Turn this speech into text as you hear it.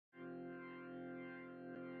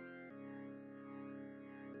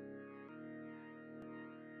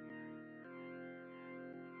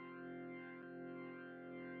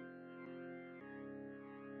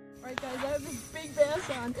Alright guys, I have this big bass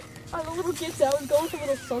on. I have a little gets out, I was going for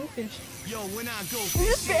little sunfish. And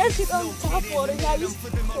this bass is on top water, guys.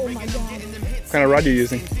 Oh my god. What kind of rod are you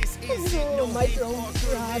using? This is a little micro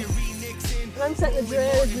rod. And I'm setting the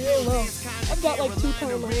drag real low. I've got like 2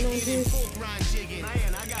 pound line on here.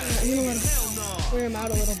 I'm gonna let him wear him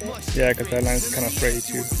out a little bit. Yeah, because that line's kind of frayed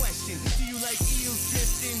too.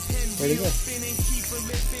 Where'd he go?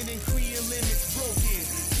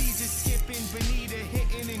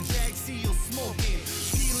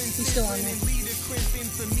 He's still on there.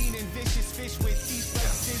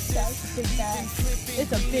 That's a big bass.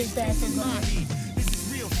 It's a big bass in there.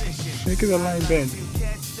 Look at the line bend.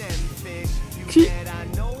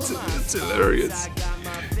 It's hilarious.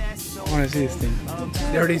 I want to see this thing.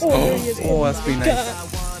 There it is. Oh, that's pretty nice.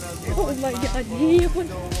 Oh my god, yeah.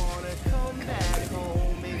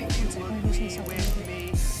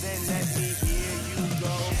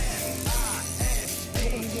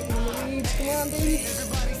 Come on, baby.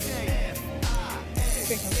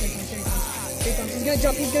 Here he comes. He's gonna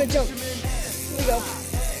jump, Here we go.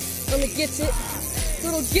 Little gets it.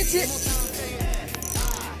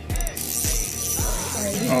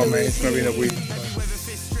 Oh man, it's gonna be in a week.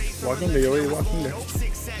 Walking there, you're already walking there.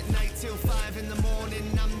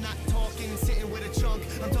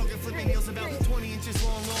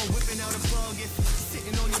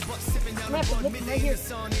 Right here.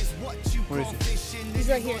 Where is he? He's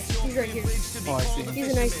right here. Oh, I see. He's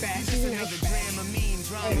a nice bass.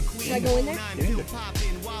 Alright, can I go in there? Get in there.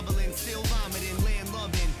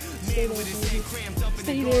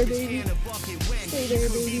 Stay there, baby.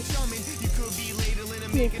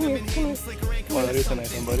 Come here. Oh, that is a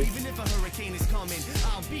nice one, buddy.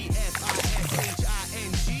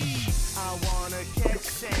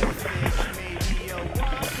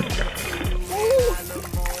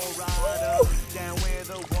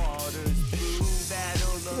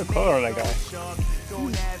 Look at the color on that guy.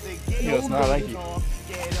 He does not like you. I'm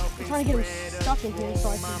trying to get him stuck in here so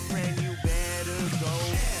I can.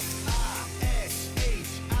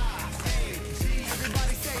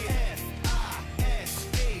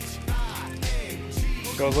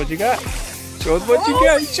 Show us what you got. Show us what you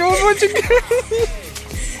got.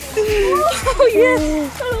 Oh yeah,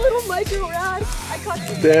 got a little micro rod. I caught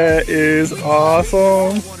this. That is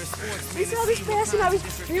awesome. We saw this bass and I was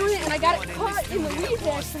reeling it and I got it caught in the weeds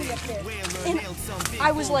actually up there. And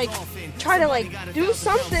I was like trying to do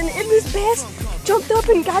something and this bass jumped up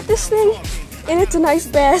and got this thing. And it's a nice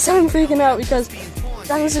bass. I'm freaking out because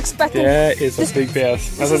I was expecting. That is a big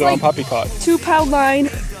bass. That's what the one Poppy caught. 2 pound line,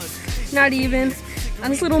 not even,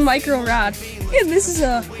 on this little micro rod. And this is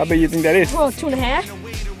a. How big do you think that is? Oh, 2.5.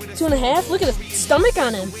 2.5. Look at the stomach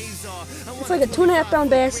on him. It's like a 2.5 pound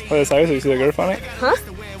bass. Oh, the size? So you see the girth on it? Huh?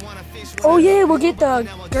 Oh yeah, we'll get the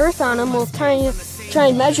girth on him. We'll try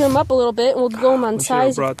and measure him up a little bit, and we'll go him on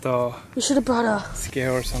size. We should have brought a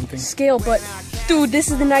scale or something. But dude,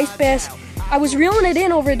 this is the nice bass. I was reeling it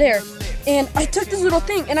in over there, and I took this little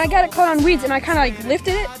thing, and I got it caught on weeds, and I kind of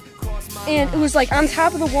lifted it, and it was like on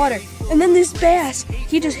top of the water. And then this bass,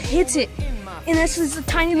 he just hits it, and that's just a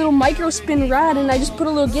tiny little micro spin rod, and I just put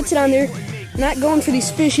a little gets it on there. Not going for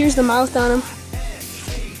these fish. Here's the mouth on him.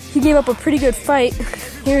 He gave up a pretty good fight.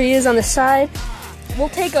 Here he is on the side. We'll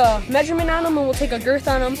take a measurement on him and we'll take a girth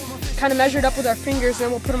on him, kind of measure it up with our fingers, and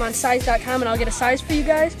then we'll put him on size.com and I'll get a size for you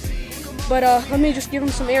guys. But let me just give him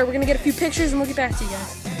some air. We're gonna get a few pictures and we'll get back to you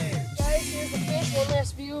guys. Guys, here's the fish. One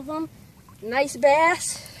last view of him. Nice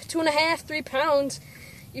bass, 2.5, 3 pounds.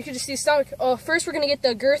 You can just see the stomach. First we're gonna get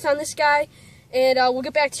the girth on this guy, and we'll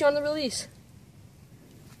get back to you on the release.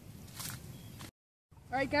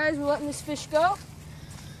 All right, guys, we're letting this fish go.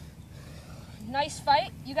 Nice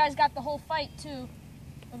fight. You guys got the whole fight too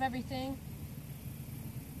of everything.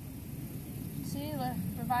 See,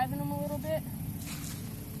 reviving them a little bit.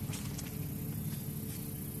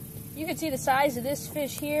 You can see the size of this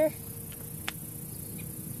fish here.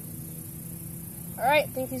 All right, I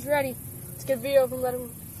think he's ready. Let's get a video of him, let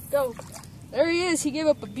him go. There he is. He gave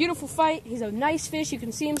up a beautiful fight. He's a nice fish. You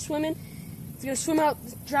can see him swimming. He's gonna swim out,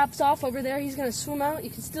 drops off over there. He's gonna swim out.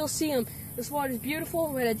 You can still see him. This water is beautiful.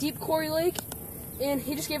 We're at a deep quarry lake, and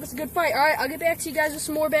he just gave us a good fight. All right, I'll get back to you guys with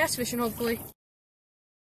some more bass fishing, hopefully.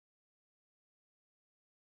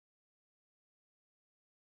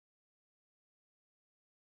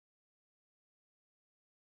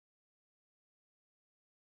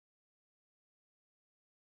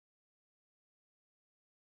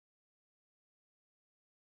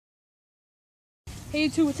 Hey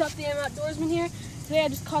YouTube, what's up? The Outdoorsman here. Today I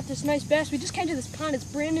just caught this nice bass. We just came to this pond. It's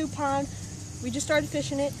a brand new pond. We just started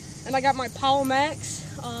fishing it, and I got my Powell Max.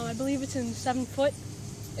 I believe it's in 7 foot.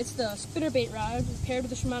 It's the spinnerbait rod paired with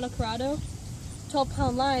the Shimano Corrado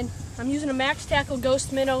 12-pound line. I'm using a Max Tackle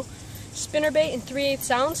Ghost Minnow spinnerbait in 3/8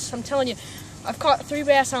 ounce. I'm telling you, I've caught 3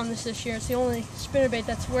 bass on this year. It's the only spinnerbait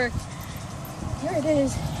that's worked. Here it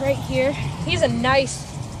is, right here. He's a nice,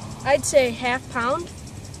 I'd say, 1/2 pound.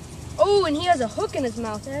 Oh, and he has a hook in his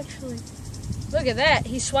mouth, actually. Look at that.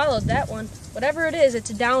 He swallowed that one. Whatever it is, it's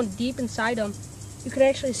down deep inside him. You could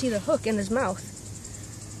actually see the hook in his mouth.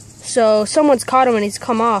 So someone's caught him and he's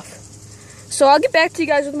come off. So I'll get back to you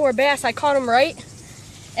guys with more bass. I caught him right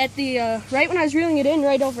at the right when I was reeling it in,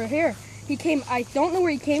 right over here. He came. I don't know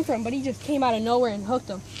where he came from, but he just came out of nowhere and hooked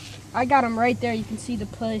him. I got him right there. You can see the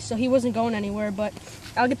place. So he wasn't going anywhere. But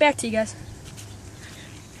I'll get back to you guys.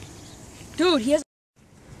 Dude, he has.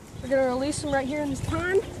 We're gonna release him right here in this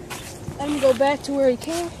pond. Let him go back to where he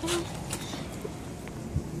came from.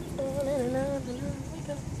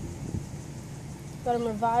 Let him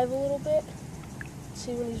revive a little bit.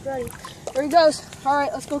 See when he's ready. There he goes. All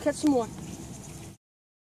right, let's go catch some more.